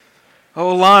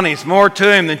Oh, Lonnie's more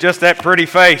to him than just that pretty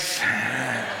face.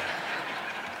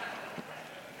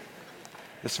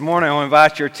 This morning, I want to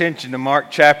invite your attention to Mark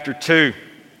chapter 2.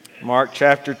 Mark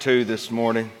chapter 2 this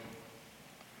morning.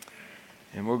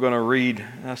 And we're going to read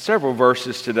several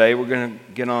verses today. We're going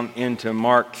to get on into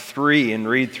Mark 3 and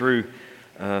read through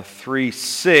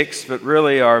 3:6. But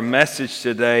really, our message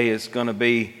today is going to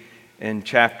be in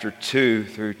chapter 2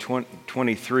 through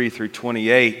 23 through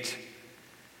 28.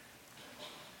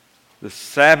 The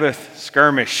Sabbath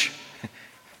skirmish.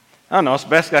 I don't know, it's the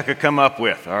best I could come up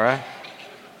with, all right?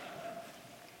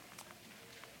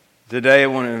 Today I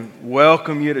want to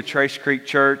welcome you to Trace Creek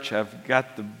Church. I've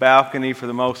got the balcony for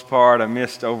the most part. I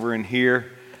missed over in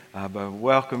here. But I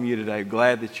welcome you today.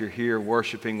 Glad that you're here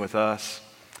worshiping with us.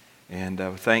 And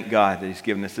thank God that He's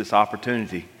given us this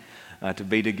opportunity to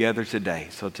be together today.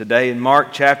 So today in Mark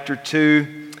chapter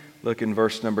 2, look in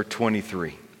verse number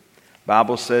 23.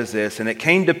 Bible says this, "And it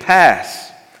came to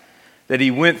pass that He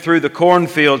went through the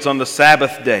cornfields on the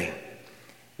Sabbath day.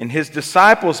 And His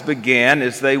disciples began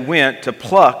as they went to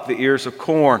pluck the ears of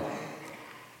corn.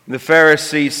 And the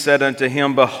Pharisees said unto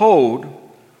Him, Behold,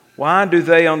 why do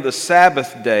they on the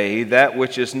Sabbath day that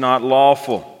which is not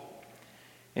lawful?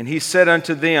 And He said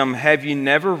unto them, Have ye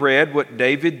never read what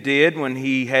David did when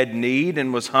he had need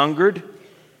and was hungered,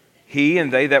 he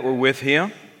and they that were with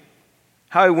him?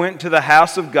 How he went to the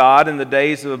house of God in the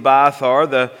days of Abiathar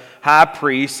the high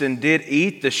priest, and did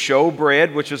eat the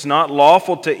showbread, which was not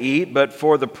lawful to eat, but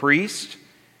for the priest,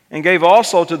 and gave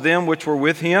also to them which were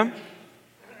with him.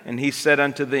 And He said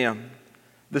unto them,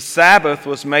 The Sabbath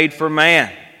was made for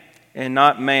man, and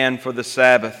not man for the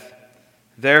Sabbath.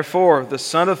 Therefore the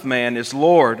Son of Man is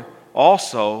Lord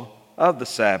also of the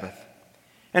Sabbath.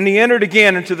 And He entered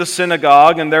again into the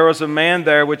synagogue, and there was a man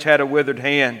there which had a withered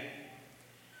hand.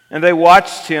 And they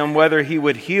watched Him whether He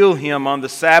would heal him on the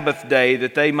Sabbath day,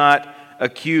 that they might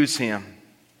accuse Him.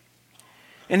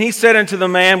 And He said unto the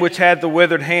man which had the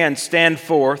withered hand, Stand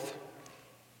forth.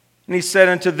 And He said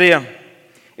unto them,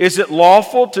 Is it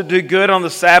lawful to do good on the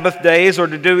Sabbath days, or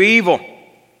to do evil,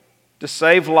 to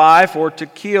save life, or to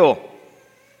kill?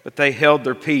 But they held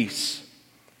their peace.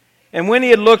 And when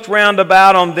He had looked round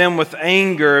about on them with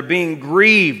anger, being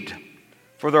grieved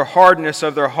for their hardness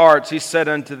of their hearts, He said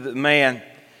unto the man,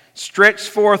 Stretch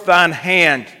forth thine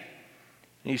hand.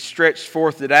 And he stretched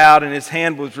forth it out, and his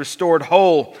hand was restored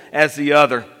whole as the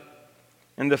other.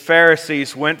 And the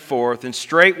Pharisees went forth, and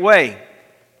straightway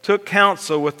took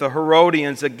counsel with the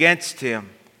Herodians against Him,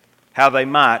 how they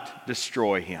might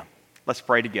destroy Him. Let's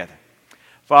pray together.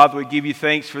 Father, we give You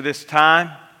thanks for this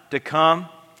time to come,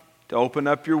 to open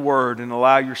up Your Word and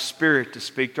allow Your Spirit to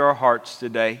speak to our hearts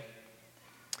today.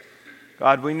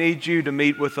 God, we need You to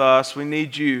meet with us. We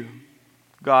need You,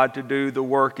 God, to do the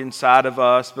work inside of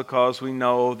us, because we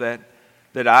know that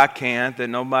I can't, that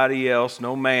nobody else,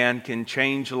 no man can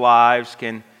change lives,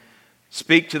 can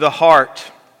speak to the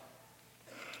heart.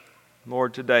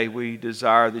 Lord, today we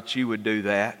desire that You would do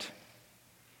that.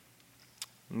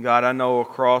 And God, I know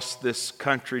across this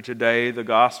country today the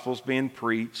gospel's being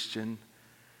preached, and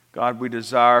God, we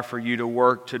desire for You to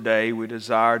work today. We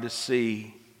desire to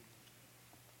see,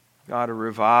 God, a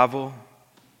revival,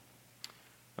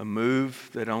 a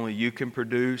move that only You can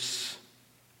produce.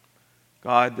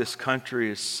 God, this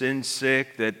country is sin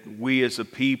sick, that we as a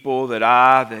people,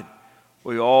 that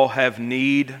we all have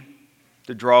need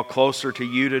to draw closer to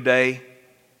You today.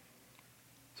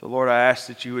 So Lord, I ask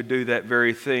that You would do that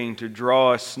very thing, to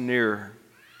draw us nearer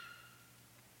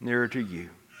to You.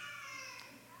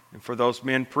 And for those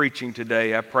men preaching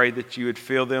today, I pray that You would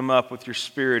fill them up with Your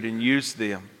Spirit and use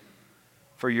them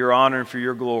for Your honor and for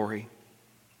Your glory.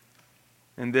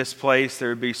 In this place, there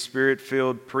would be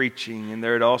Spirit-filled preaching, and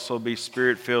there would also be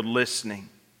Spirit-filled listening.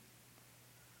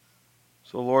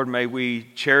 So, Lord, may we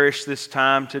cherish this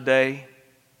time today.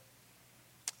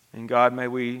 And God, may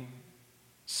we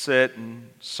sit and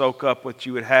soak up what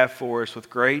You would have for us with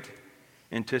great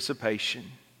anticipation.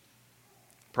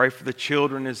 Pray for the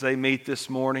children as they meet this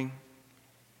morning.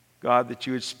 God, that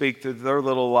You would speak through their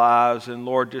little lives, and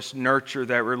Lord, just nurture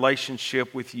that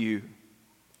relationship with You.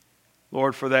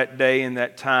 Lord, for that day and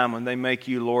that time when they make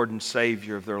You Lord and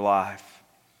Savior of their life.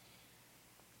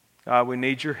 God, we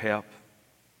need Your help.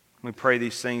 We pray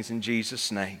these things in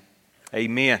Jesus' name.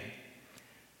 Amen.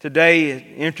 Today it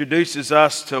introduces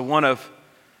us to one of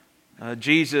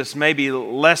Jesus' maybe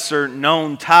lesser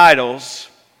known titles,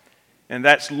 and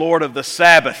that's Lord of the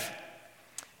Sabbath.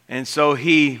 And so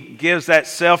He gives that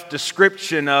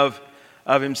self-description of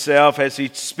Himself as He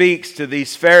speaks to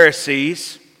these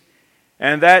Pharisees.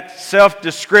 And that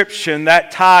self-description, that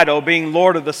title, being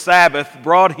Lord of the Sabbath,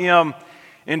 brought Him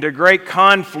into great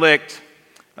conflict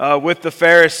with the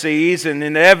Pharisees, and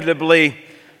inevitably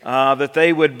that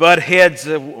they would butt heads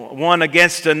one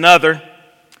against another.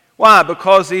 Why?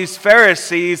 Because these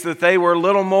Pharisees, that they were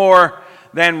little more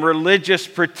than religious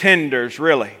pretenders,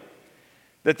 really.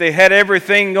 That they had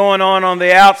everything going on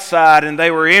the outside, and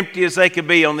they were empty as they could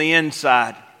be on the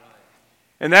inside.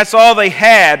 And that's all they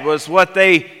had, was what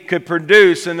they could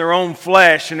produce in their own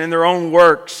flesh and in their own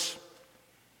works.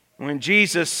 When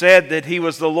Jesus said that He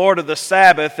was the Lord of the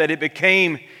Sabbath, that it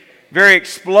became very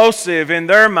explosive in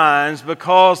their minds,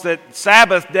 because that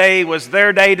Sabbath day was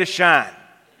their day to shine.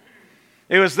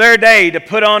 It was their day to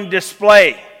put on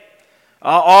display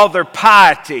all their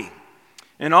piety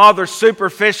and all their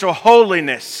superficial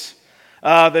holiness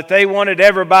that they wanted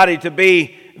everybody to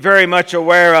be very much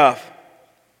aware of.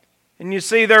 And you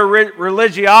see, their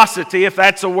religiosity, if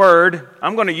that's a word,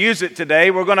 I'm going to use it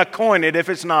today. We're going to coin it if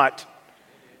it's not.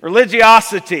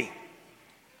 Religiosity.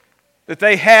 That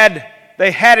they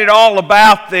had it all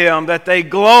about them, that they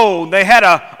glowed. They had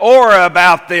an aura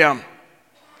about them.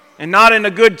 And not in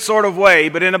a good sort of way,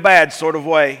 but in a bad sort of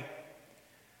way.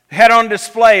 They had on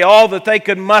display all that they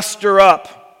could muster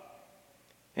up.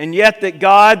 And yet that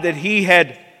God, that He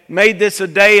had made this a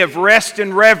day of rest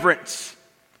and reverence.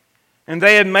 And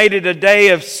they had made it a day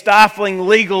of stifling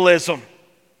legalism.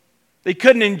 They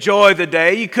couldn't enjoy the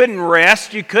day. You couldn't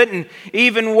rest. You couldn't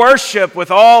even worship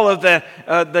with all of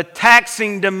the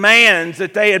taxing demands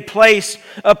that they had placed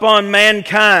upon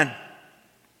mankind.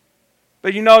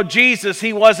 But you know, Jesus,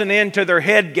 He wasn't into their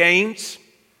head games.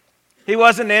 He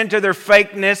wasn't into their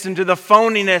fakeness, into the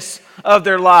phoniness of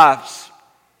their lives.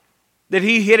 That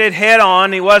He hit it head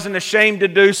on. He wasn't ashamed to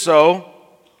do so.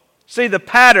 See, the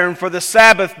pattern for the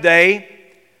Sabbath day,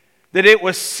 that it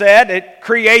was set at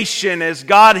creation as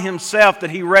God Himself,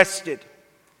 that He rested.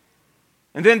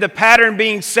 And then the pattern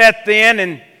being set then,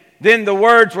 and then the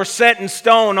words were set in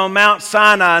stone on Mount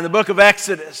Sinai in the book of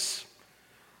Exodus,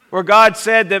 where God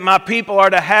said that my people are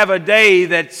to have a day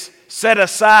that's set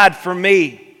aside for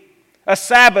me. A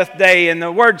Sabbath day, and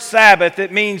the word Sabbath,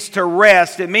 it means to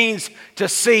rest. It means to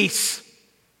cease.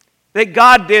 That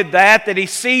God did that He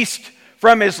ceased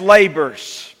from His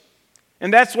labors.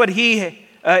 And that's what He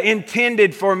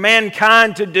intended for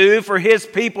mankind to do, for His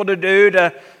people to do,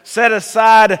 to set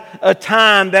aside a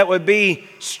time that would be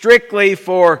strictly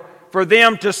for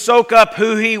them to soak up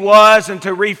who He was and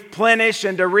to replenish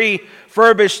and to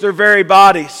refurbish their very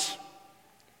bodies.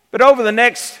 But over the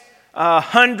next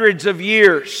hundreds of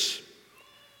years,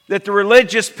 that the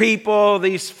religious people,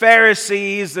 these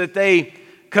Pharisees, that they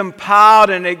compiled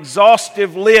an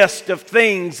exhaustive list of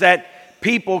things that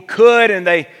people could and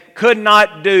they could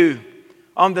not do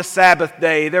on the Sabbath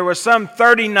day. There were some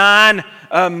 39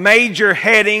 major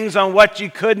headings on what you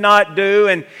could not do,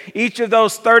 and each of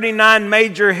those 39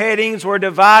 major headings were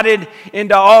divided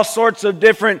into all sorts of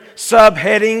different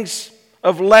subheadings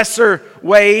of lesser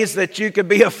ways that you could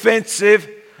be offensive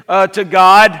to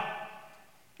God.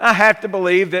 I have to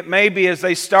believe that maybe as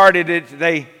they started it,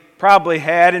 they probably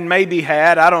had, and maybe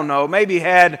had, I don't know, maybe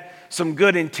had some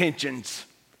good intentions.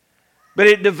 But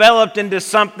it developed into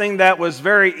something that was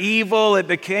very evil. It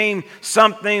became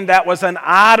something that was an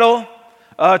idol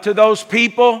to those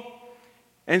people.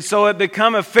 And so it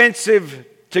became offensive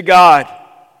to God.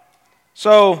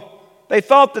 So they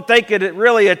thought that they could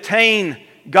really attain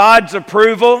God's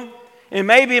approval. And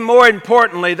maybe more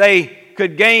importantly, they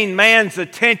could gain man's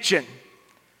attention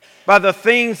by the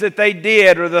things that they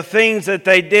did or the things that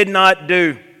they did not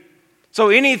do. So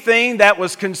anything that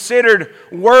was considered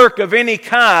work of any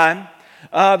kind,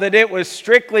 that it was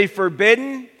strictly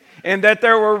forbidden, and that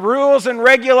there were rules and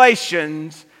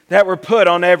regulations that were put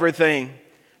on everything.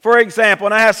 For example,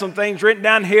 and I have some things written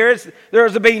down here, there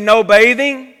was to be no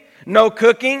bathing, no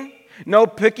cooking, no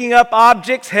picking up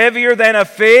objects heavier than a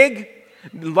fig.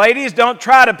 Ladies, don't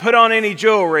try to put on any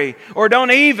jewelry, or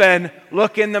don't even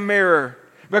look in the mirror,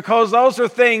 because those are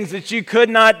things that you could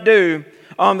not do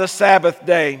on the Sabbath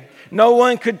day. No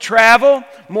one could travel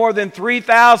more than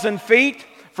 3,000 feet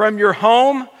from your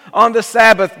home on the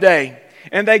Sabbath day.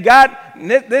 And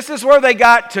this is where they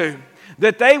got to,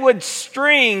 that they would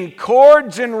string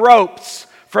cords and ropes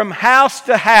from house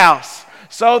to house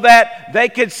so that they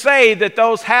could say that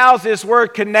those houses were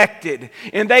connected.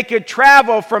 And they could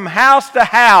travel from house to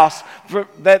house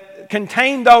that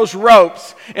contained those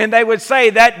ropes, and they would say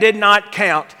that did not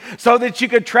count. So that you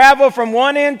could travel from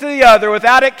one end to the other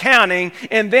without it counting,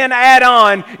 and then add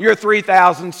on your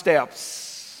 3,000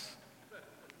 steps.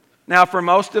 Now, for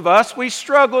most of us, we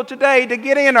struggle today to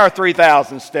get in our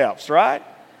 3,000 steps, right?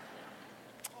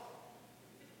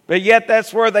 But yet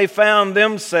that's where they found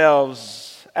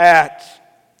themselves at.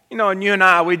 You know, and you and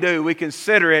I, we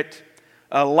consider it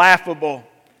laughable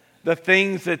the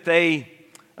things that they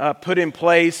put in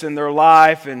place in their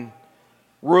life and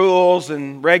rules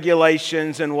and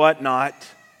regulations and whatnot.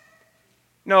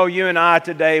 No, you and I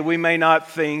today, we may not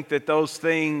think that those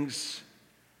things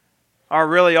are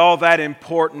really all that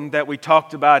important that we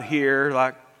talked about here,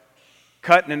 like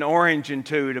cutting an orange in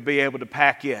two to be able to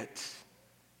pack it.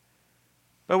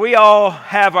 But we all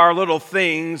have our little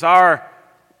things, our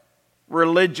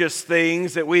religious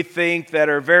things that we think that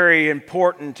are very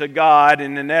important to God,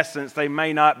 and in essence, they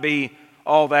may not be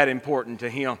all that important to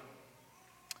Him.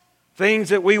 Things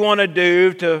that we want to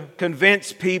do to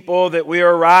convince people that we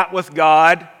are right with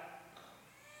God.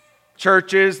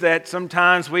 Churches that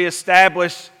sometimes we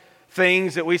establish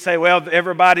things that we say, well,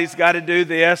 everybody's got to do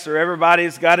this or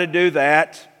everybody's got to do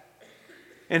that.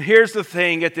 And here's the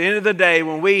thing, at the end of the day,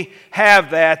 when we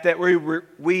have that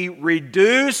we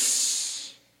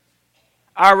reduce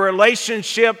our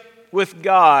relationship with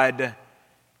God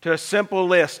to a simple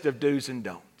list of do's and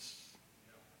don'ts.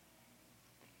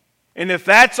 And if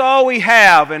that's all we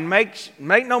have, and make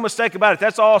no mistake about it,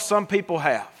 that's all some people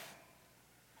have,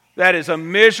 that is a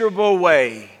miserable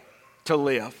way to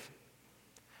live.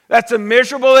 That's a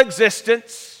miserable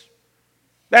existence.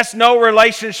 That's no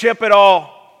relationship at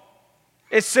all.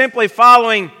 It's simply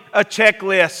following a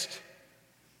checklist.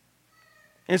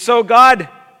 And so God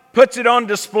puts it on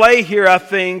display here, I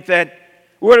think, that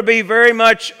we're to be very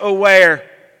much aware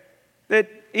that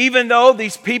even though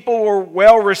these people were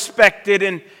well respected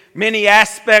in many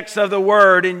aspects of the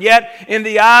Word, and yet in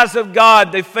the eyes of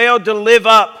God they failed to live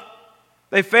up.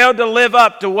 They failed to live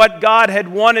up to what God had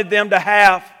wanted them to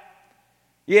have.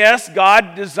 Yes,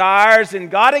 God desires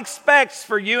and God expects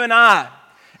for you and I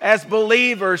as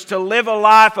believers to live a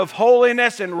life of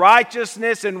holiness and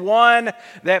righteousness, and one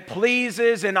that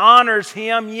pleases and honors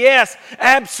Him. Yes,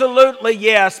 absolutely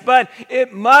yes. But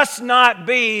it must not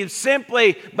be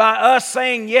simply by us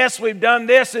saying, yes, we've done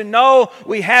this, and no,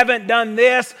 we haven't done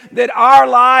this, that our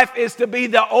life is to be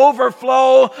the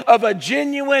overflow of a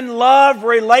genuine love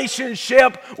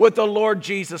relationship with the Lord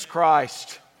Jesus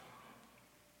Christ.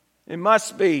 It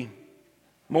must be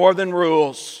more than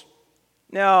rules.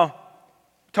 Now,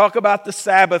 talk about the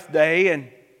Sabbath day, and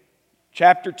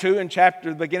chapter 2 and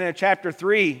the beginning of chapter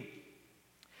 3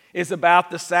 is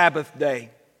about the Sabbath day.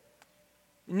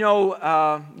 You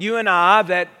know, you and I,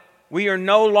 that we are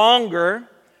no longer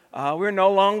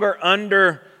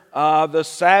under the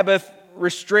Sabbath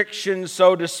restrictions,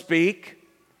 so to speak,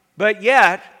 but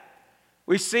yet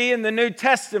we see in the New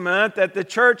Testament that the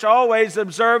church always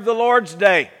observed the Lord's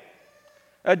Day,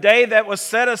 a day that was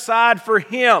set aside for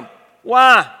Him.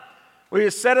 Why? We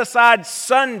set aside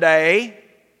Sunday,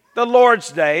 the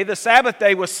Lord's Day. The Sabbath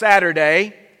day was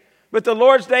Saturday, but the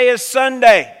Lord's Day is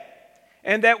Sunday.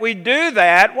 And that we do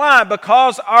that, why?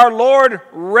 Because our Lord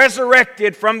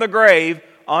resurrected from the grave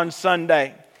on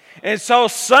Sunday. And so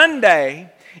Sunday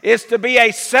is to be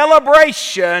a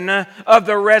celebration of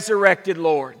the resurrected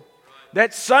Lord.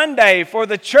 That Sunday for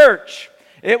the church,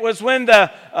 it was when the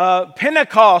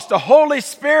Pentecost, the Holy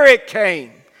Spirit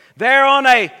came there on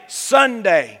a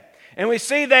Sunday. And we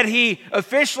see that He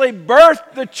officially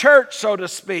birthed the church, so to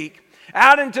speak,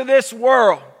 out into this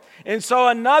world. And so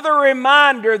another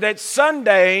reminder that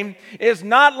Sunday is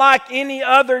not like any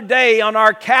other day on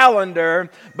our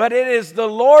calendar, but it is the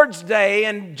Lord's Day,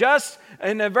 and just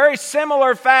in a very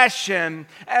similar fashion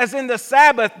as in the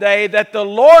Sabbath day, that the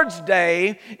Lord's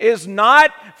Day is not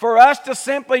for us to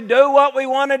simply do what we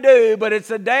want to do, but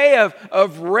it's a day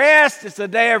of rest, it's a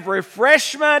day of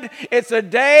refreshment, it's a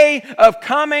day of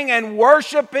coming and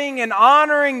worshiping and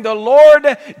honoring the Lord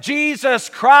Jesus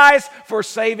Christ for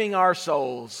saving our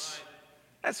souls.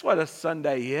 That's what a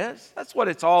Sunday is. That's what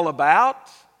it's all about.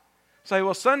 Say,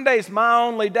 well, Sunday's my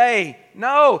only day.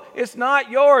 No, it's not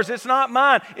yours. It's not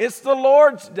mine. It's the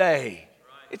Lord's day.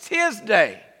 It's His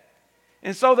day.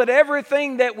 And so that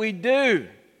everything that we do,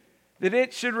 that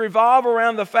it should revolve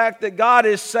around the fact that God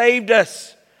has saved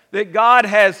us, that God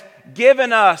has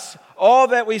given us all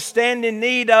that we stand in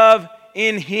need of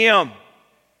in Him.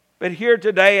 But here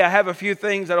today, I have a few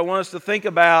things that I want us to think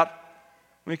about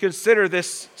when we consider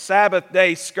this Sabbath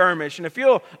day skirmish. And if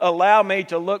you'll allow me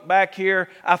to look back here,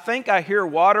 I think I hear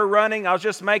water running. I was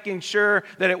just making sure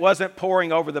that it wasn't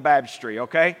pouring over the baptistry,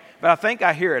 okay? But I think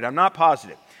I hear it. I'm not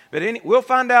positive. But we'll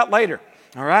find out later,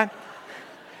 all right?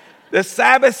 The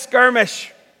Sabbath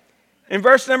skirmish. In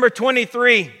verse number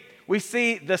 23, we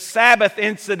see the Sabbath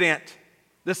incident.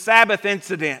 The Sabbath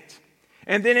incident.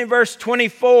 And then in verse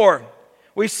 24,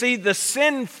 we see the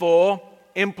sinful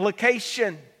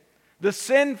implication. The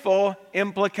sinful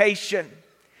implication.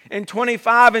 In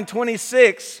 25 and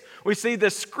 26, we see the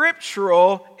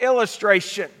scriptural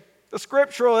illustration. the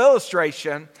scriptural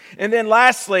illustration. And then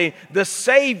lastly, the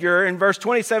Savior, in verse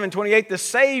 27, 28, the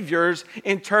Savior's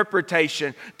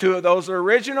interpretation. 2 of those are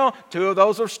original, 2 of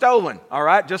those are stolen. All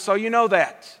right, just so you know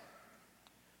that.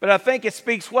 But I think it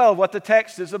speaks well of what the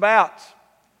text is about.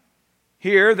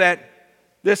 Here, that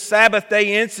this Sabbath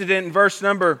day incident in verse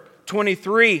number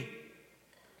 23,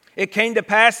 it came to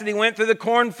pass that he went through the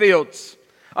cornfields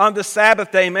on the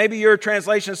Sabbath day. Maybe your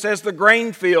translation says the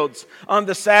grain fields on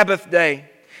the Sabbath day.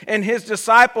 And his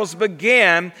disciples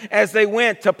began as they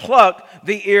went to pluck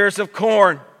the ears of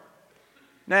corn.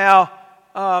 Now,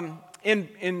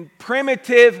 in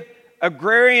primitive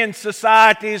agrarian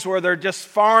societies where they're just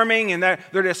farming and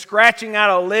they're just scratching out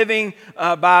a living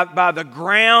by the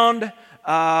ground,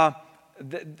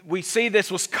 we see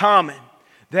this was common.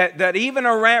 That even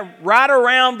right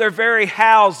around their very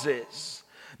houses,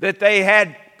 that they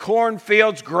had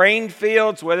cornfields, grain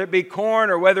fields, whether it be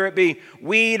corn or whether it be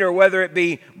wheat or whether it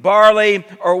be barley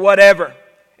or whatever.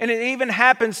 And it even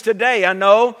happens today. I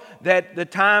know that the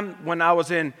time when I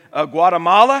was in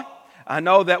Guatemala, I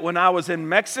know that when I was in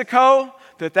Mexico,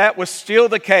 that was still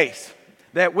the case.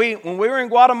 That when we were in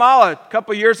Guatemala a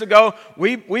couple years ago,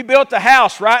 we built a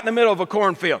house right in the middle of a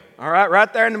cornfield, all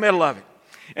right there in the middle of it.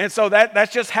 And so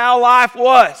that's just how life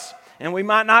was. And we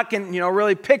might not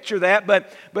really picture that,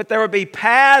 but there would be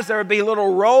paths, there would be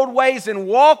little roadways and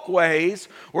walkways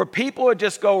where people would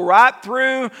just go right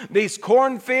through these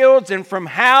cornfields and from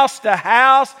house to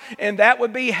house, and that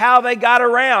would be how they got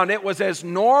around. It was as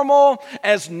normal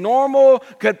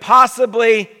could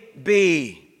possibly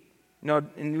be.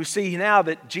 And you see now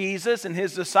that Jesus and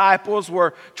his disciples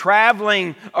were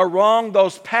traveling along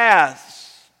those paths.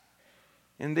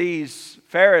 And these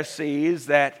Pharisees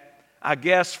that, I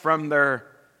guess from their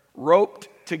roped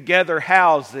together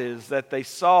houses, that they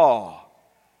saw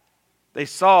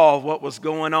what was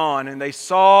going on. And they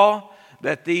saw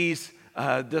that these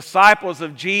disciples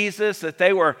of Jesus, that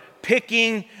they were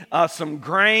picking some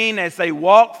grain as they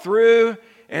walked through,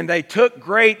 and they took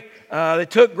great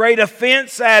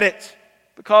offense at it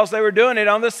because they were doing it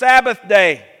on the Sabbath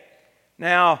day.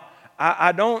 Now,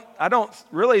 I don't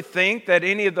really think that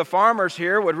any of the farmers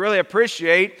here would really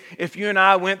appreciate if you and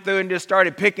I went through and just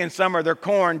started picking some of their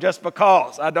corn just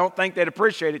because. I don't think they'd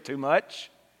appreciate it too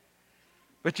much.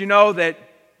 But you know that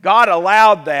God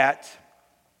allowed that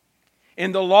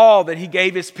in the law that he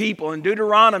gave his people. In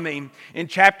Deuteronomy, in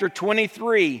chapter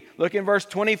 23, look in verse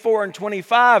 24 and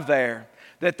 25 there,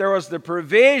 that there was the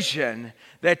provision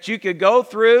that you could go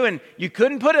through and you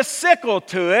couldn't put a sickle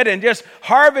to it and just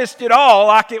harvest it all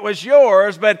like it was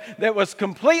yours, but that was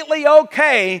completely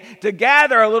okay to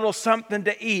gather a little something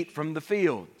to eat from the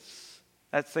fields.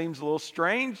 That seems a little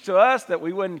strange to us that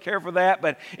we wouldn't care for that,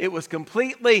 but it was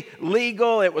completely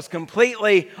legal. It was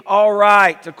completely all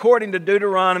right, according to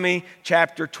Deuteronomy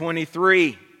chapter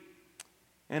 23.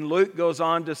 And Luke goes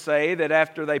on to say that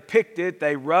after they picked it,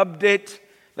 they rubbed it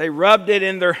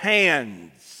in their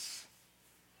hands.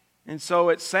 And so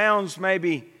it sounds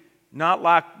maybe not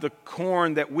like the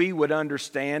corn that we would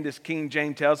understand, as King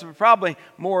James tells us, but probably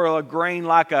more of a grain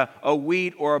like a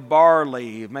wheat or a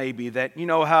barley, maybe. That, you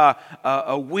know how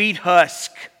a wheat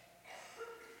husk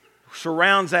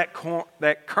surrounds that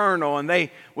kernel, and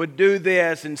they would do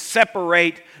this and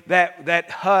separate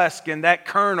that husk and that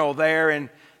kernel there, and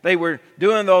they were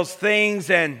doing those things.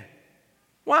 And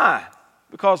why?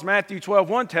 Because Matthew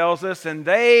 12:1 tells us, and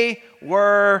they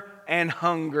were and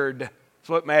hungered. That's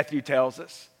what Matthew tells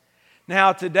us.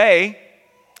 Now today,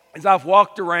 as I've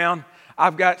walked around,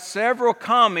 I've got several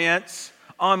comments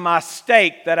on my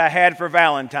steak that I had for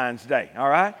Valentine's Day, all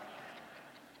right?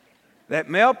 That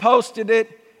Mel posted it,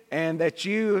 and that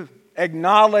you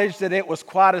acknowledged that it was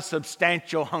quite a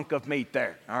substantial hunk of meat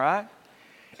there, all right?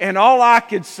 And all I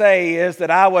could say is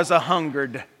that I was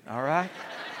a-hungered, all right?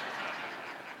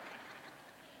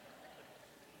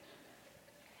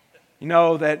 You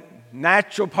know, that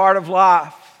natural part of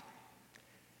life.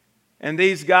 And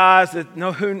these guys that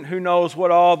know who knows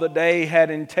what all the day had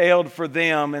entailed for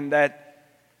them, and that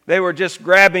they were just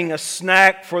grabbing a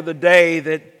snack for the day,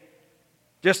 that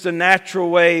just a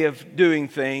natural way of doing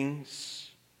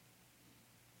things.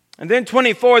 And then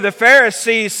 24, the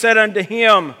Pharisees said unto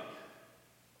him,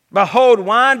 Behold,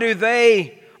 why do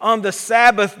they on the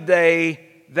Sabbath day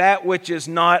that which is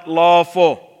not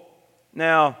lawful?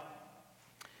 Now,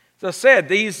 as I said,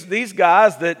 these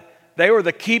guys, that they were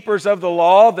the keepers of the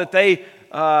law, that they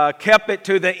kept it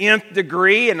to the nth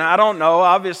degree. And I don't know,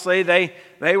 obviously they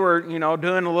were,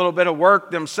 doing a little bit of work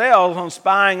themselves on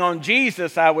spying on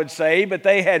Jesus, I would say. But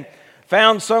they had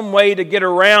found some way to get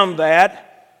around that.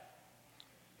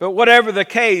 But whatever the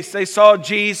case, they saw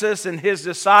Jesus and his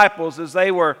disciples as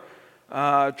they were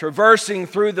traversing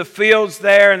through the fields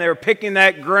there, and they were picking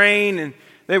that grain, and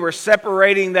they were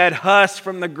separating that husk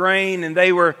from the grain, and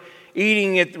they were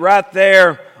eating it right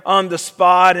there on the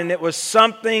spot. And it was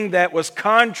something that was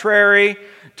contrary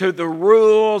to the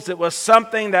rules. It was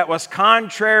something that was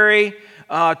contrary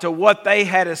to what they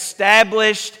had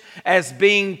established as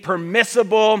being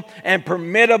permissible and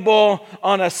permittable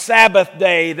on a Sabbath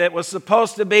day that was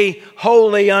supposed to be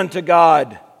holy unto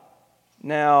God.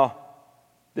 Now,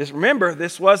 remember,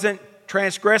 this wasn't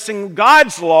transgressing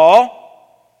God's law.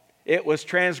 It was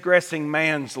transgressing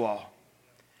man's law.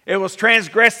 It was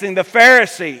transgressing the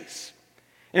Pharisees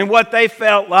and what they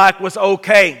felt like was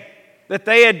okay, that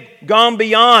they had gone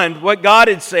beyond what God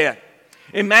had said.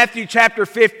 In Matthew chapter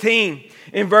 15,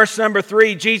 in verse number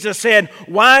 3, Jesus said,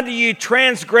 "Why do you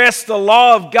transgress the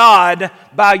law of God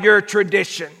by your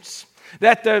traditions?"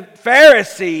 That the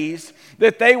Pharisees,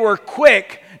 that they were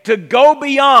quick to go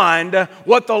beyond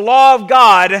what the law of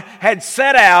God had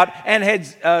set out and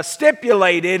had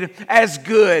stipulated as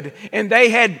good. And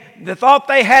they thought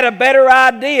they had a better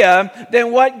idea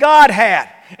than what God had.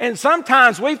 And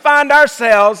sometimes we find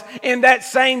ourselves in that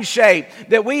same shape,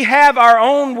 that we have our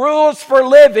own rules for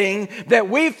living that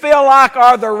we feel like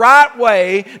are the right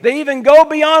way. They even go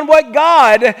beyond what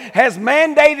God has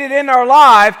mandated in our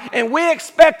life, and we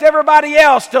expect everybody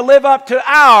else to live up to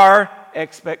our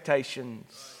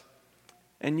expectations.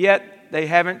 And yet they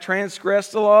haven't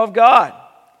transgressed the law of God.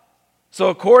 So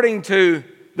according to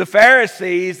the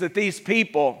Pharisees, that these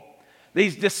people,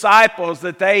 these disciples,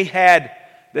 that they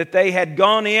had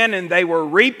gone in and they were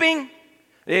reaping,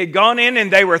 they had gone in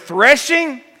and they were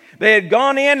threshing, they had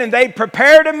gone in and they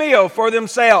prepared a meal for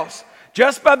themselves.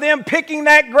 Just by them picking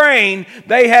that grain,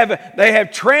 they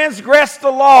have transgressed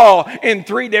the law in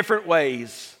 3 different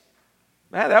ways.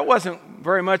 Man, that wasn't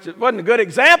a good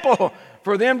example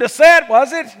for them to set,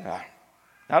 was it?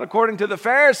 Not according to the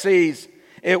Pharisees,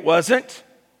 it wasn't.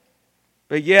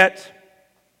 But yet,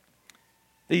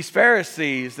 these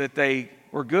Pharisees, that they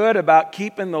were good about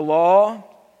keeping the law,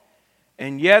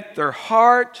 and yet their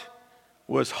heart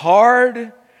was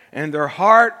hard, and their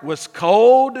heart was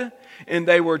cold, and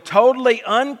they were totally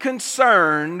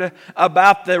unconcerned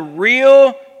about the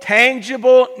real,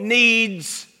 tangible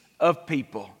needs of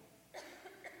people.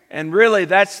 And really,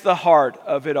 that's the heart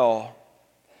of it all.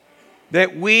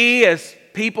 That we, as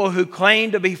people who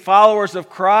claim to be followers of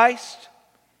Christ,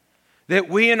 that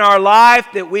we in our life,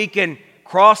 that we can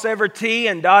cross every T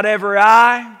and dot every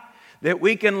I, that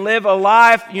we can live a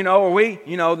life,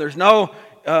 where there's no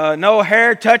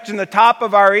hair touching the top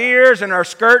of our ears and our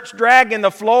skirts dragging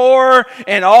the floor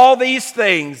and all these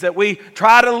things that we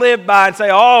try to live by and say,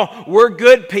 oh, we're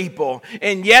good people.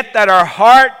 And yet that our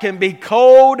heart can be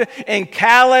cold and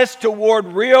callous toward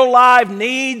real life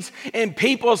needs in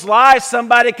people's lives.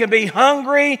 Somebody can be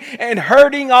hungry and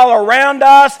hurting all around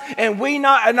us, and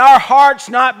our hearts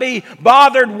not be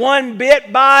bothered one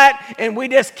bit by it, and we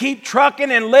just keep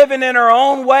trucking and living in our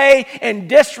own way and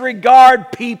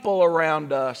disregard people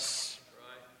around us.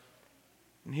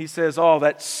 And he says, oh,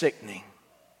 that's sickening.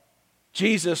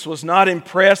 Jesus was not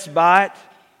impressed by it.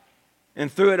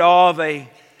 And through it all, they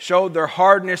showed their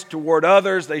hardness toward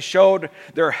others. They showed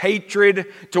their hatred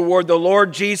toward the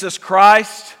Lord Jesus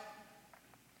Christ.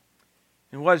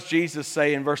 And what does Jesus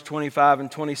say in verse 25 and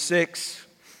 26?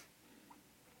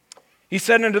 He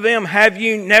said unto them, have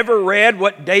you never read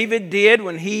what David did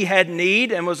when he had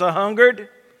need and was a-hungered?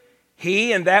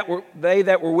 He and they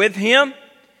that were with him,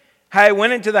 how he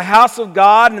went into the house of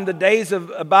God in the days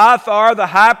of Abiathar the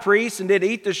high priest, and did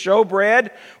eat the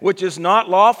showbread, which is not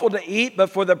lawful to eat but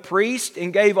for the priest,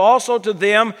 and gave also to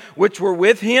them which were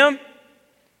with him.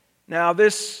 Now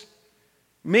this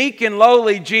meek and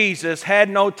lowly Jesus had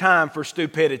no time for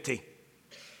stupidity.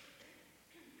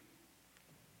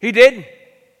 He didn't.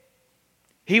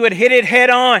 He would hit it head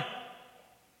on.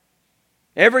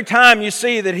 Every time you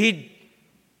see that he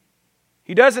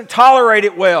doesn't tolerate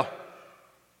it well.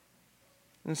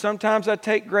 And sometimes I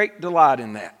take great delight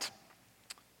in that.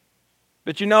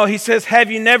 But he says,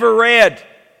 have you never read?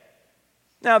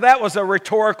 Now that was a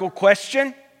rhetorical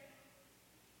question.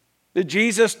 That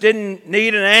Jesus didn't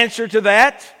need an answer to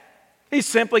that. He's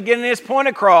simply getting his point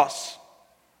across.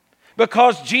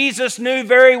 Because Jesus knew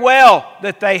very well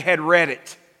that they had read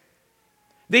it.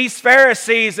 These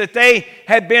Pharisees, that they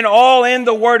had been all in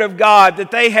the Word of God,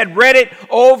 that they had read it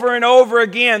over and over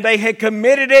again. They had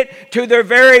committed it to their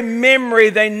very memory.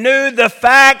 They knew the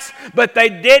facts, but they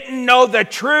didn't know the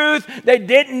truth. They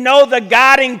didn't know the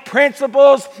guiding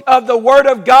principles of the Word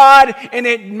of God, and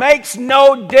it makes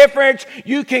no difference.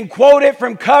 You can quote it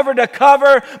from cover to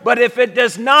cover, but if it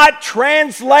does not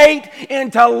translate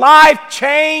into life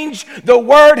change, the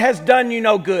Word has done you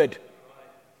no good.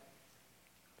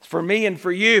 For me and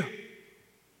for you.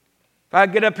 If I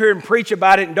get up here and preach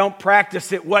about it and don't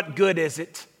practice it, what good is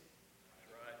it?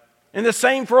 And the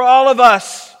same for all of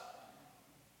us.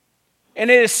 And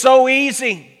it is so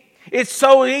easy. It's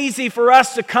so easy for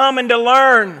us to come and to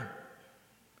learn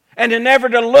and to never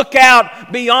to look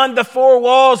out beyond the four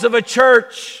walls of a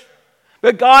church.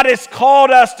 But God has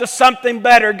called us to something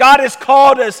better. God has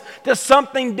called us to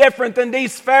something different than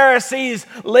these Pharisees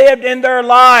lived in their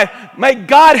life. May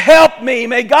God help me.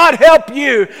 May God help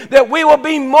you that we will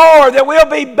be more, that we'll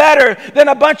be better than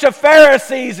a bunch of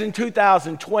Pharisees in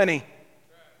 2020.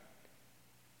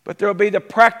 But there will be the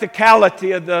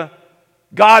practicality of the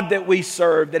God that we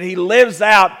serve, that He lives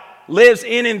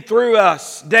in and through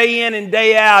us, day in and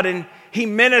day out, and He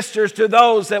ministers to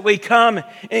those that we come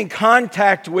in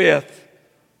contact with.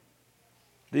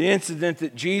 The incident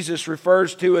that Jesus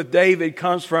refers to with David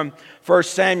comes from 1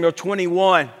 Samuel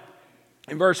 21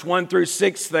 in verse 1 through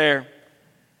 6 there.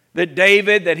 That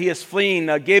David, that he is fleeing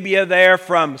Gibeah there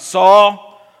from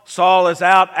Saul. Saul is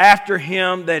out after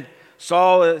him, that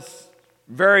Saul is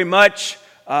very much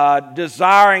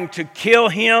desiring to kill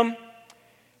him.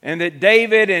 And that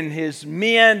David and his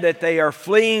men, that they are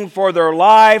fleeing for their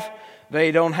life.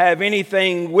 They don't have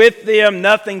anything with them,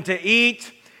 nothing to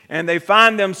eat. And they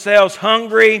find themselves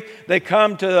hungry. They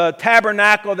come to the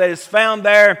tabernacle that is found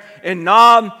there in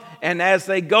Nob. And as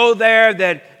they go there,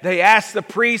 that they ask the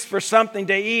priest for something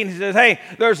to eat. And he says, hey,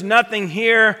 there's nothing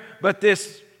here but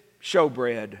this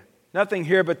showbread. Nothing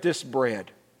here but this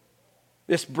bread.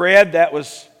 This bread that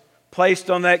was placed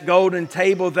on that golden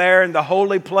table there in the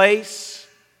holy place.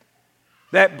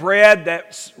 That bread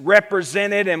that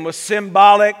represented and was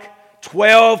symbolic.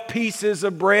 12 pieces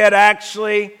of bread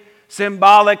actually.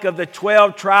 Symbolic of the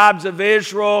 12 tribes of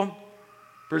Israel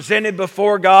presented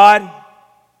before God.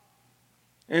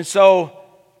 And so,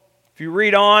 if you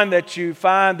read on, that you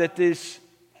find that these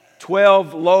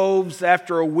 12 loaves,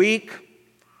 after a week,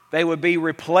 they would be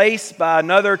replaced by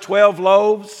another 12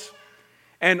 loaves,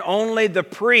 and only the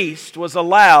priest was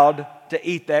allowed to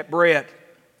eat that bread.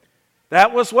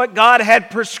 That was what God had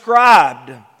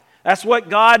prescribed. That's what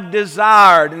God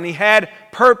desired, and He had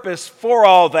purpose for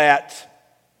all that.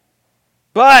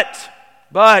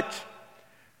 But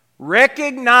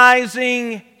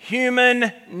recognizing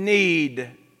human need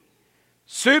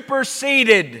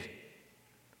superseded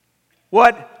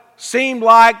what seemed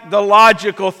like the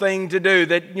logical thing to do.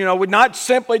 That, would not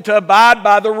simply to abide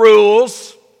by the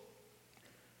rules,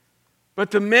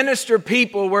 but to minister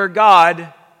people where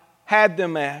God had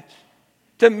them at.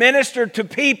 To minister to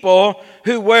people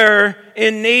who were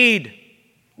in need.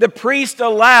 The priest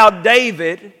allowed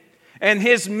David and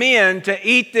his men to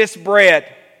eat this bread.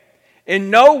 And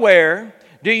nowhere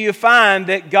do you find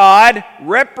that God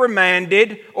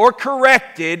reprimanded or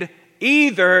corrected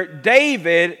either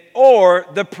David or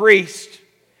the priest.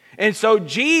 And so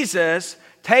Jesus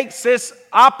takes this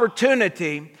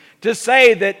opportunity to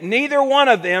say that neither one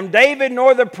of them, David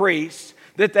nor the priest,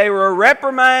 that they were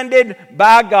reprimanded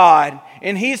by God.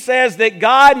 And he says that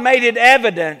God made it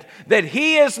evident that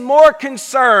He is more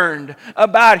concerned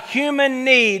about human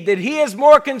need, that He is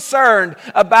more concerned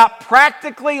about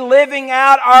practically living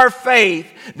out our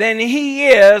faith than He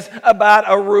is about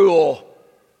a rule.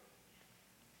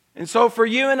 And so for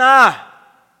you and I,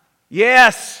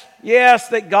 yes,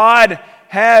 that God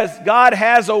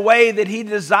has a way that He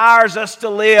desires us to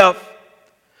live.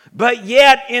 But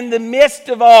yet in the midst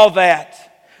of all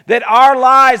that our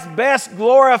lives best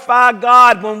glorify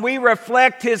God when we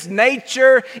reflect His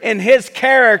nature and His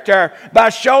character by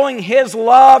showing His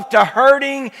love to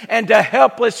hurting and to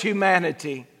helpless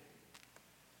humanity.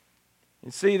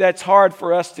 And see, that's hard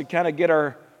for us to kind of get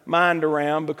our mind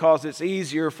around, because it's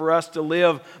easier for us to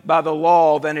live by the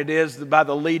law than it is by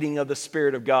the leading of the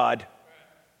Spirit of God.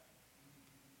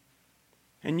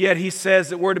 And yet He says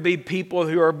that we're to be people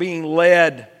who are being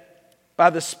led by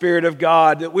the Spirit of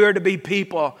God, that we are to be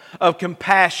people of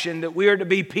compassion, that we are to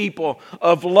be people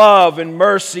of love and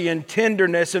mercy and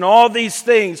tenderness, and all these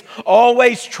things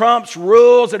always trumps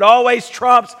rules. It always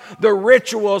trumps the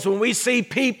rituals when we see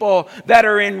people that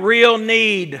are in real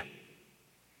need.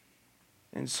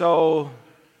 And so,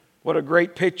 what a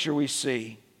great picture we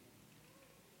see.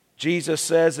 Jesus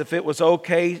says if it was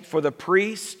okay for the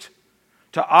priest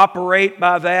to operate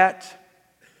by that,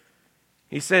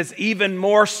 He says even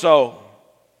more so,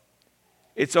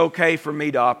 it's okay for me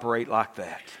to operate like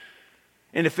that.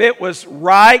 And if it was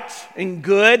right and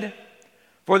good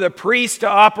for the priest to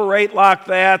operate like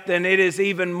that, then it is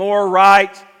even more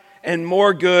right and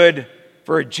more good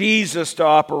for Jesus to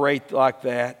operate like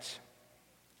that.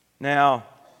 Now,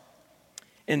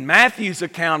 in Matthew's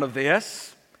account of this,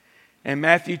 in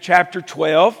Matthew chapter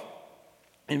 12,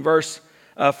 in verse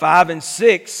 5 and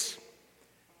 6,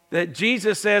 that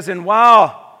Jesus says, and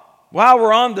while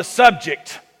we're on the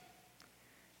subject,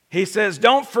 He says,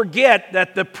 don't forget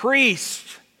that the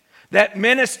priests that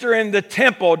minister in the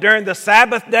temple during the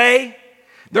Sabbath day,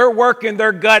 they're working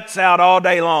their guts out all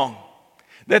day long.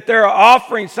 That they're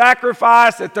offering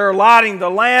sacrifice, that they're lighting the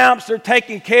lamps, they're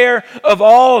taking care of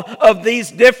all of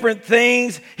these different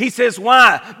things. He says,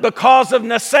 why? Because of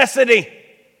necessity.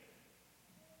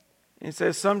 He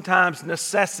says sometimes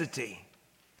necessity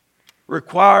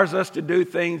requires us to do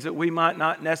things that we might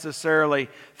not necessarily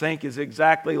think is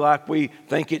exactly like we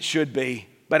think it should be,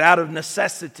 but out of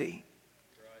necessity.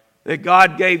 That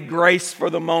God gave grace for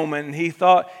the moment, and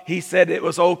He said it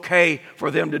was okay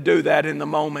for them to do that in the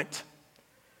moment.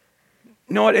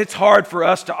 You know what? It's hard for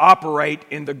us to operate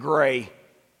in the gray.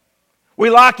 We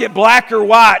like it black or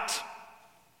white.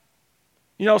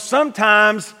 You know,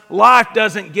 sometimes life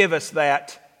doesn't give us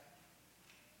that.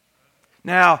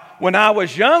 Now, when I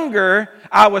was younger,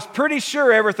 I was pretty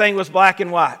sure everything was black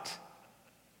and white.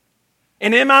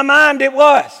 And in my mind it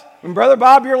was. And Brother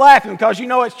Bob, you're laughing because you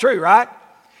know it's true, right?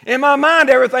 In my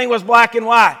mind, everything was black and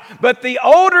white. But the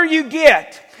older you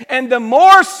get, and the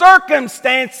more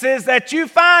circumstances that you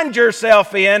find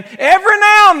yourself in, every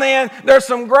now and then, there's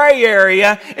some gray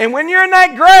area. And when you're in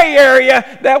that gray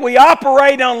area, that we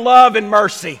operate on love and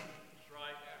mercy.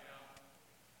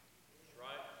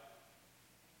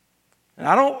 And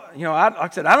I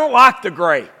don't like the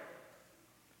gray.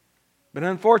 But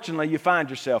unfortunately, you find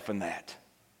yourself in that.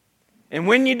 And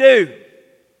when you do,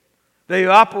 they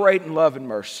operate in love and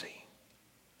mercy.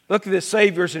 Look at the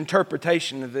Savior's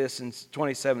interpretation of this in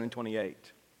 27 and 28.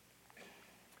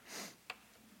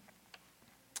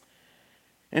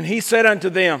 And He said unto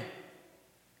them,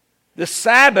 the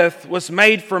Sabbath was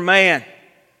made for man,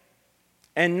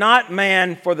 and not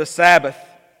man for the Sabbath.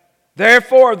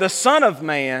 Therefore the Son of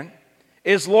Man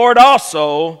is Lord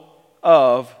also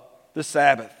of the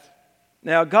Sabbath.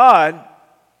 Now God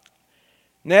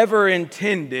never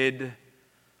intended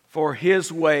for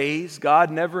His ways,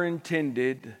 God never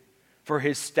intended for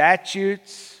His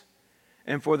statutes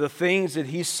and for the things that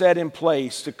He set in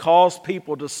place to cause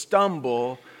people to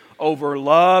stumble over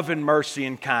love and mercy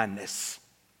and kindness.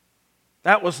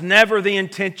 That was never the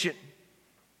intention.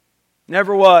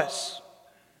 Never was.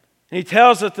 And He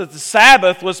tells us that the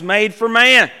Sabbath was made for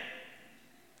man.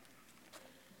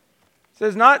 He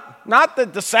says, not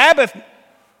that the Sabbath,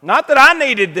 not that I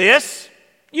needed this,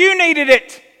 you needed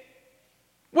it.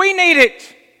 We need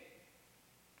it.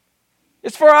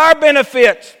 It's for our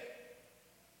benefit.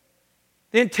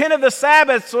 The intent of the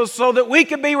Sabbath was so that we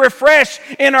could be refreshed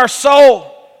in our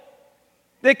soul.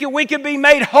 That we could be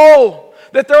made whole.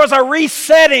 That there was a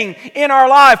resetting in our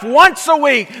life. Once a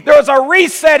week, there was a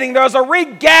resetting. There was a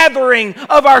regathering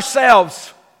of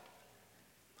ourselves.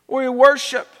 We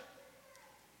worship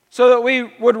so that we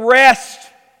would rest,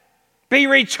 be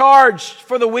recharged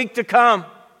for the week to come.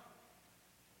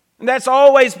 And that's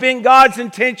always been God's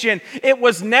intention. It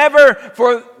was never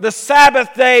for the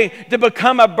Sabbath day to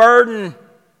become a burden.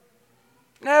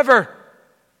 Never.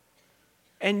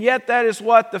 And yet that is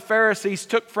what the Pharisees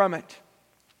took from it.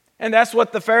 And that's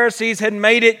what the Pharisees had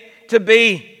made it to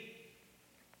be.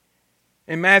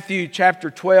 In Matthew chapter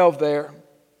 12 there,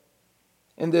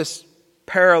 in this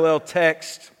parallel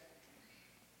text,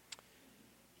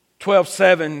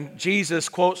 12:7, Jesus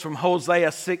quotes from Hosea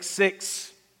 6:6.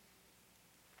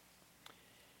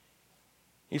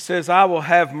 He says, I will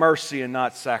have mercy and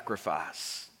not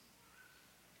sacrifice.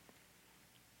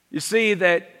 You see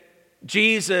that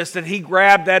Jesus, that He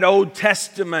grabbed that Old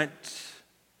Testament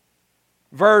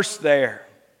verse there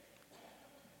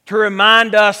to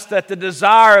remind us that the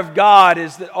desire of God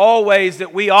is that always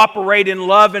that we operate in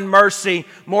love and mercy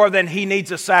more than He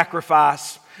needs a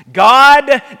sacrifice.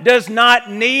 God does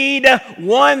not need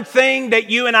one thing that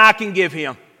you and I can give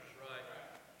Him.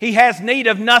 He has need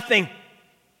of nothing.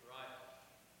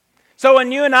 So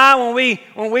when you and I,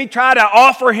 when we try to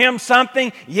offer Him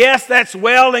something, yes, that's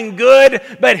well and good,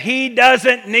 but He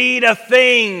doesn't need a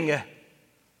thing.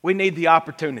 We need the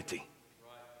opportunity.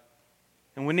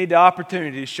 And we need the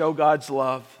opportunity to show God's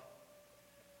love.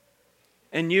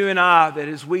 And you and I, that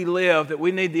as we live, that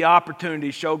we need the opportunity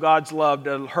to show God's love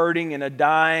to a hurting and a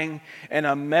dying and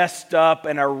a messed up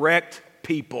and a wrecked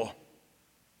people.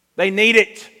 They need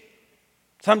it.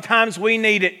 Sometimes we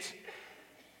need it.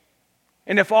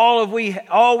 And if all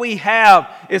we have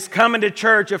is coming to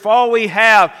church, if all we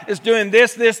have is doing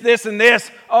this, and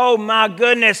this, oh my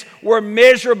goodness, we're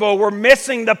miserable. We're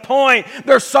missing the point.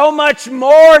 There's so much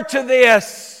more to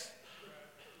this.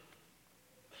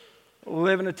 We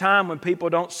live in a time when people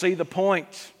don't see the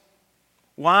point.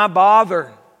 Why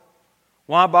bother?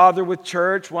 Why bother with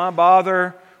church? Why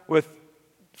bother with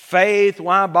faith?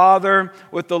 Why bother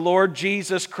with the Lord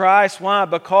Jesus Christ? Why?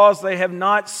 Because they have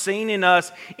not seen in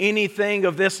us anything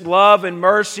of this love and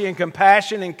mercy and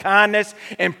compassion and kindness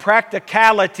and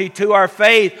practicality to our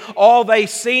faith. All they've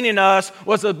seen in us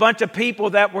was a bunch of people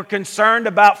that were concerned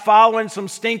about following some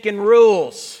stinking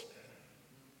rules.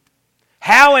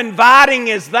 How inviting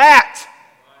is that?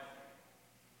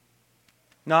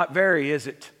 Not very, is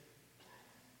it?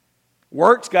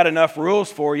 Work's got enough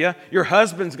rules for you. Your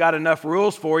husband's got enough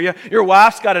rules for you. Your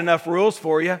wife's got enough rules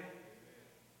for you.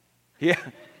 Yeah.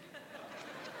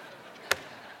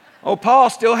 Oh,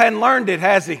 Paul still hadn't learned it,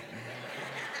 has he?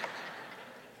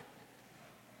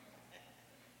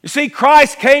 You see,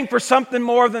 Christ came for something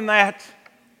more than that.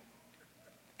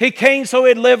 He came so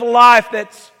he'd live a life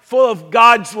that's full of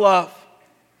God's love,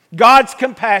 God's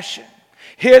compassion,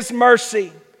 His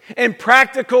mercy, in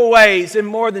practical ways and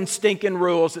more than stinking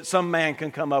rules that some man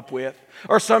can come up with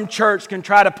or some church can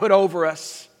try to put over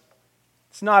us.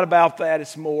 It's not about that,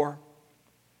 it's more.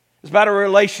 It's about a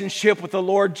relationship with the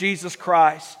Lord Jesus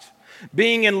Christ.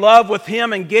 Being in love with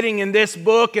Him and getting in this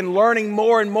book and learning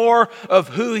more and more of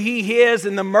who He is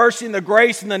and the mercy and the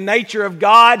grace and the nature of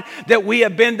God that we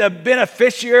have been the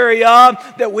beneficiary of,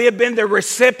 that we have been the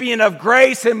recipient of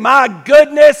grace. And my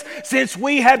goodness, since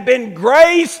we have been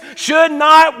grace, should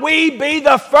not we be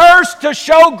the first to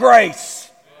show grace?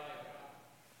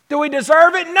 Do we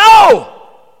deserve it? No!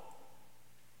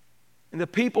 And the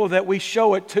people that we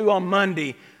show it to on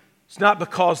Monday, it's not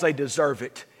because they deserve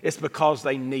it. It's because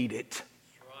they need it.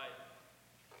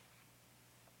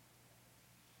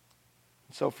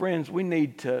 So, friends, we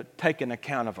need to take an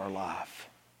account of our life.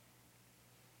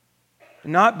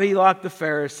 Not be like the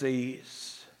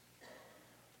Pharisees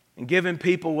and giving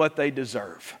people what they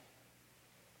deserve.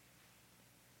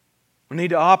 We need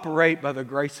to operate by the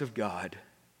grace of God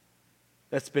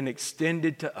that's been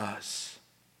extended to us.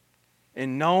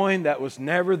 And knowing that was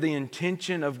never the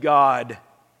intention of God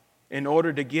in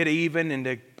order to get even and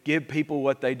to give people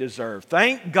what they deserve.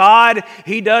 Thank God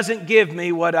He doesn't give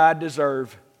me what I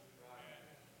deserve.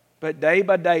 But day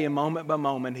by day and moment by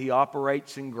moment, He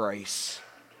operates in grace.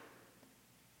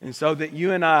 And so that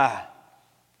you and I,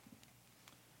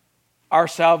 our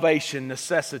salvation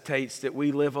necessitates that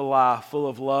we live a life full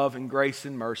of love and grace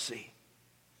and mercy.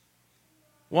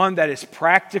 One that is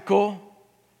practical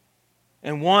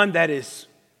and one that is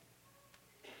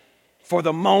for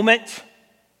the moment.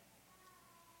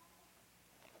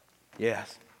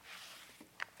 Yes,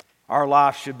 our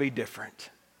life should be different.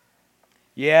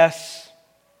 Yes,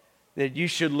 that you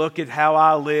should look at how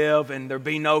I live and there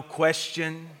be no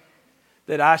question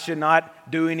that I should not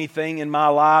do anything in my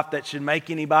life that should make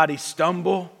anybody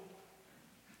stumble.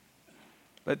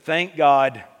 But thank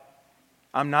God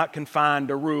I'm not confined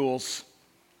to rules.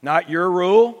 Not your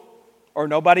rule or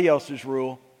nobody else's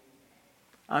rule.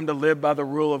 I'm to live by the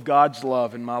rule of God's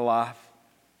love in my life.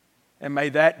 And may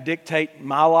that dictate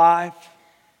my life,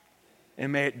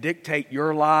 and may it dictate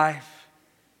your life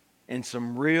in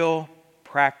some real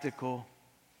practical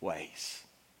ways.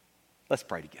 Let's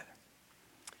pray together.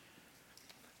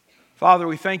 Father,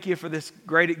 we thank You for this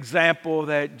great example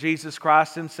that Jesus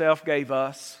Christ Himself gave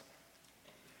us.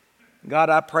 God,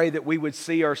 I pray that we would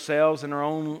see ourselves in our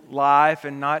own life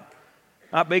and not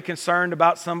be concerned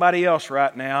about somebody else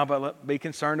right now, but be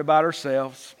concerned about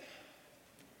ourselves.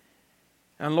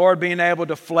 And Lord, being able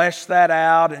to flesh that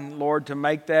out and Lord, to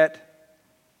make that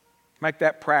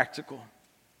practical.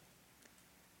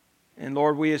 And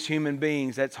Lord, we as human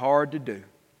beings, that's hard to do.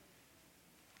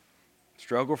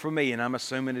 Struggle for me, and I'm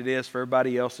assuming it is for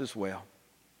everybody else as well.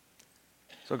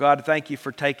 So God, thank You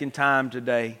for taking time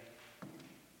today.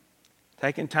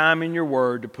 Taking time in Your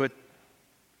Word to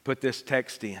put this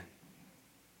text in.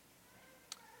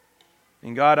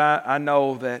 And God, I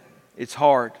know that it's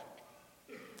hard.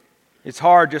 It's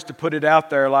hard just to put it out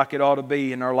there like it ought to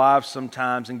be in our lives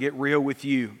sometimes and get real with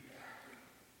You.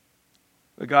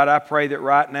 But God, I pray that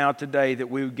right now today that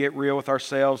we would get real with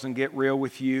ourselves and get real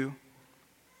with You.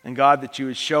 And God, that You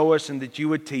would show us and that You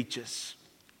would teach us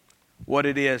what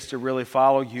it is to really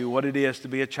follow You, what it is to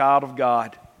be a child of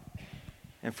God.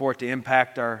 and for it to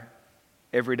impact our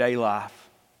everyday life.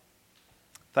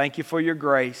 Thank you for your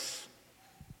grace.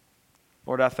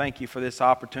 Lord, I thank you for this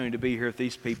opportunity to be here with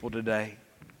these people today.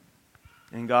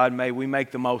 And God, may we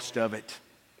make the most of it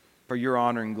for your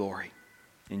honor and glory.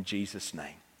 In Jesus'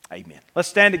 name, amen. Let's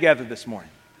stand together this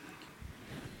morning.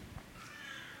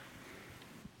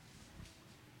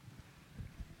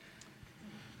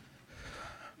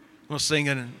 We'll sing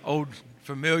an old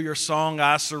familiar song,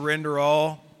 I Surrender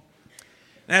All.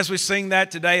 And as we sing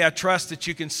that today, I trust that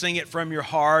you can sing it from your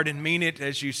heart and mean it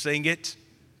as you sing it.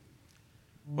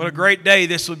 What a great day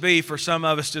this would be for some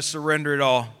of us to surrender it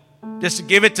all. Just to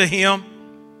give it to Him.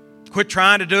 Quit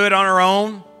trying to do it on our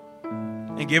own.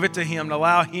 And give it to Him. To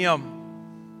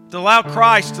allow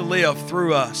Christ to live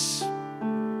through us.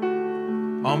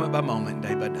 Moment by moment,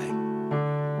 day by day.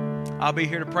 I'll be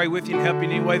here to pray with you and help you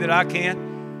in any way that I can.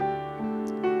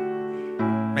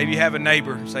 Maybe you have a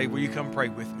neighbor and say, will you come pray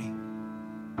with me?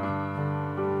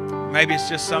 Maybe it's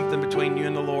just something between you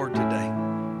and the Lord today.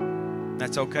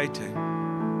 That's okay too.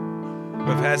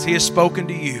 But as He has spoken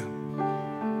to you,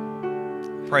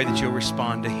 pray that you'll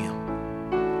respond to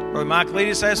Him. Brother Mike, lead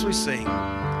us as we sing,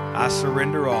 I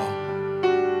Surrender All.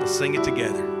 Let's sing it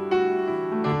together.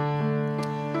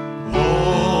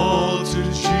 All to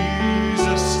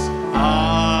Jesus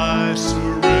I surrender.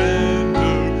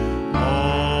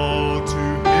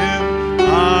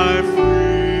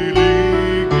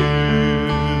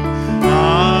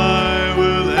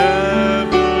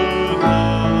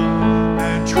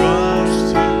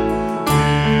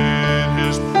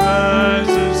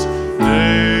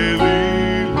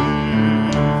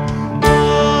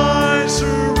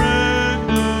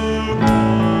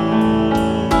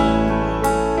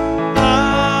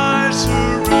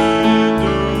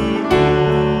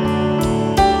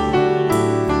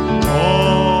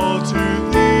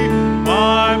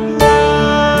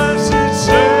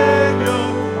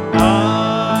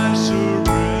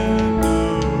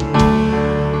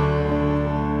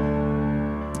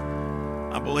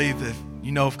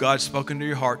 If God's spoken to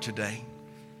your heart today,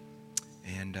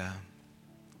 and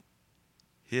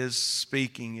His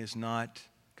speaking is not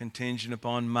contingent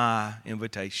upon my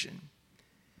invitation.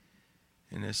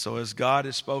 And so as God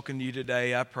has spoken to you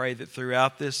today, I pray that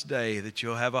throughout this day that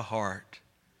you'll have a heart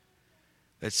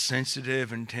that's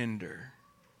sensitive and tender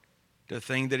to the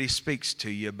thing that He speaks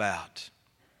to you about.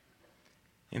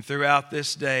 And throughout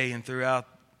this day and throughout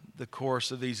the course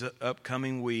of these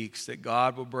upcoming weeks, that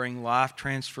God will bring life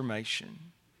transformation.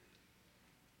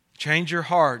 Change your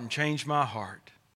heart and change my heart.